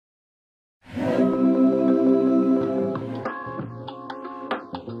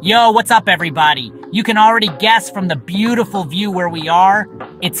Yo, what's up, everybody? You can already guess from the beautiful view where we are.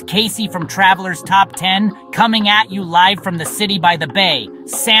 It's Casey from Traveler's Top 10, coming at you live from the city by the bay,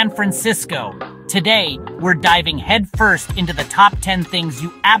 San Francisco. Today, we're diving headfirst into the top 10 things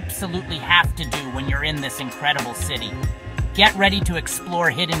you absolutely have to do when you're in this incredible city. Get ready to explore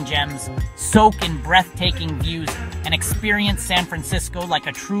hidden gems, soak in breathtaking views, and experience San Francisco like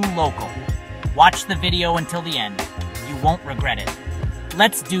a true local. Watch the video until the end. You won't regret it.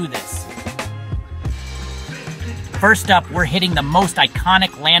 Let's do this. First up, we're hitting the most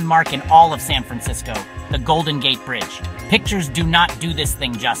iconic landmark in all of San Francisco, the Golden Gate Bridge. Pictures do not do this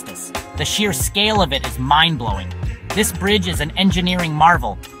thing justice. The sheer scale of it is mind-blowing. This bridge is an engineering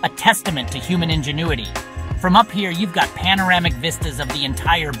marvel, a testament to human ingenuity. From up here, you've got panoramic vistas of the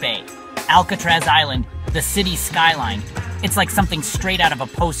entire bay. Alcatraz Island, the city's skyline. It's like something straight out of a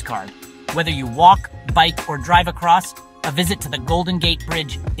postcard. Whether you walk, bike, or drive across, a visit to the Golden Gate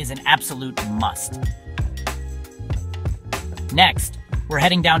Bridge is an absolute must. Next, we're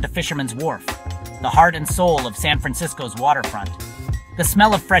heading down to Fisherman's Wharf, the heart and soul of San Francisco's waterfront. The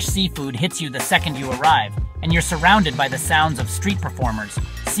smell of fresh seafood hits you the second you arrive, and you're surrounded by the sounds of street performers,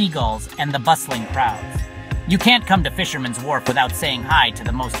 seagulls, and the bustling crowds. You can't come to Fisherman's Wharf without saying hi to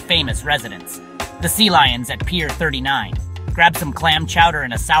the most famous residents, the Sea Lions at Pier 39. Grab some clam chowder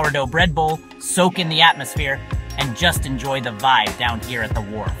and a sourdough bread bowl, soak in the atmosphere, and just enjoy the vibe down here at the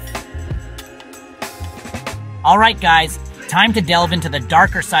wharf. Alright guys, time to delve into the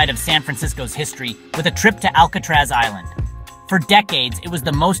darker side of San Francisco's history with a trip to Alcatraz Island. For decades, it was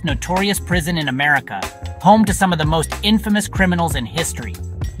the most notorious prison in America, home to some of the most infamous criminals in history.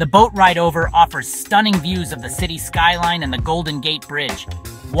 The boat ride over offers stunning views of the city skyline and the Golden Gate Bridge.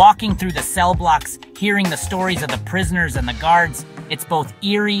 Walking through the cell blocks, hearing the stories of the prisoners and the guards, it's both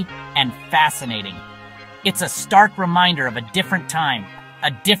eerie and fascinating. It's a stark reminder of a different time,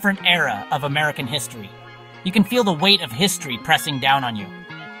 a different era of American history. You can feel the weight of history pressing down on you.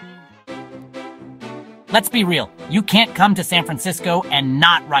 Let's be real, you can't come to San Francisco and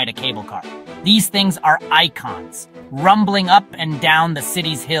not ride a cable car. These things are icons, rumbling up and down the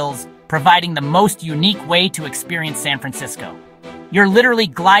city's hills, providing the most unique way to experience San Francisco. You're literally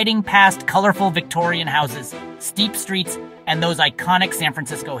gliding past colorful Victorian houses, steep streets, and those iconic San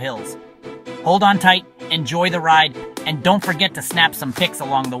Francisco hills. Hold on tight, enjoy the ride, and don't forget to snap some pics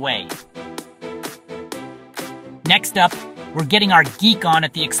along the way. Next up, we're getting our geek on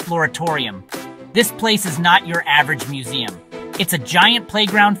at the Exploratorium. This place is not your average museum. It's a giant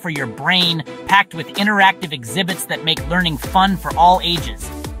playground for your brain, packed with interactive exhibits that make learning fun for all ages.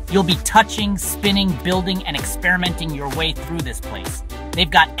 You'll be touching, spinning, building, and experimenting your way through this place. They've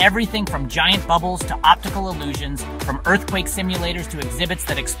got everything from giant bubbles to optical illusions, from earthquake simulators to exhibits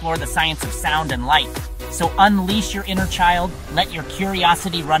that explore the science of sound and light. So unleash your inner child, let your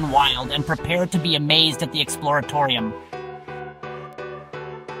curiosity run wild, and prepare to be amazed at the Exploratorium.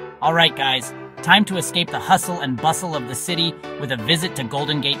 Alright guys, time to escape the hustle and bustle of the city with a visit to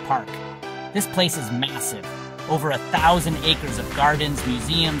Golden Gate Park. This place is massive. Over 1,000 acres of gardens,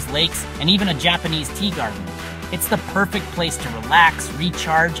 museums, lakes, and even a Japanese tea garden. It's the perfect place to relax,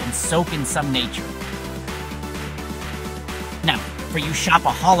 recharge, and soak in some nature. Now, for you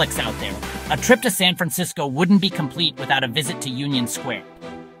shopaholics out there, a trip to San Francisco wouldn't be complete without a visit to Union Square.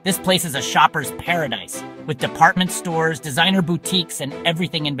 This place is a shopper's paradise, with department stores, designer boutiques, and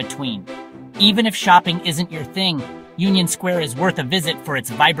everything in between. Even if shopping isn't your thing, Union Square is worth a visit for its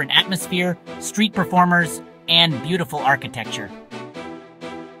vibrant atmosphere, street performers, and beautiful architecture.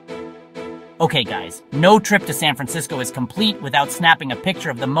 Okay guys, no trip to San Francisco is complete without snapping a picture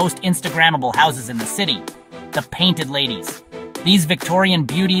of the most Instagrammable houses in the city, the Painted Ladies. These Victorian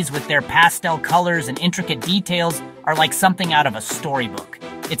beauties with their pastel colors and intricate details are like something out of a storybook.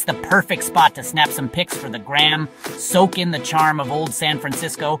 It's the perfect spot to snap some pics for the gram, soak in the charm of old San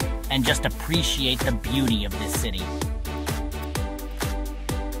Francisco, and just appreciate the beauty of this city.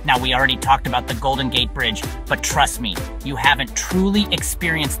 Now, we already talked about the Golden Gate Bridge, but trust me, you haven't truly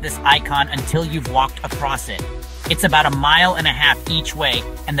experienced this icon until you've walked across it. It's about 1.5 miles each way,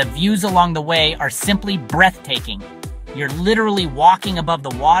 and the views along the way are simply breathtaking. You're literally walking above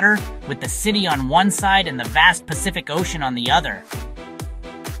the water, with the city on one side and the vast Pacific Ocean on the other.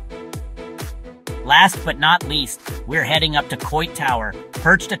 Last but not least, we're heading up to Coit Tower,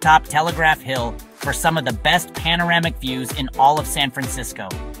 perched atop Telegraph Hill, for some of the best panoramic views in all of San Francisco.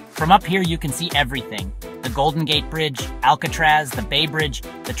 From up here, you can see everything. The Golden Gate Bridge, Alcatraz, the Bay Bridge,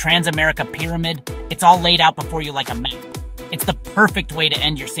 the Transamerica Pyramid. It's all laid out before you like a map. It's the perfect way to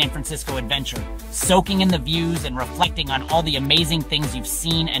end your San Francisco adventure, soaking in the views and reflecting on all the amazing things you've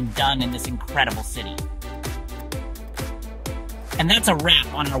seen and done in this incredible city. And that's a wrap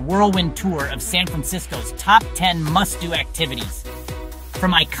on our whirlwind tour of San Francisco's top 10 must-do activities.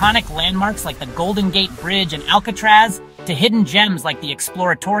 From iconic landmarks like the Golden Gate Bridge and Alcatraz, to hidden gems like the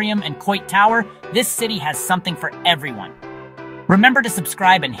Exploratorium and Coit Tower, this city has something for everyone. Remember to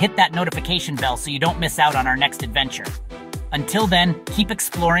subscribe and hit that notification bell so you don't miss out on our next adventure. Until then, keep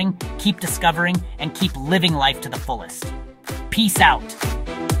exploring, keep discovering, and keep living life to the fullest. Peace out.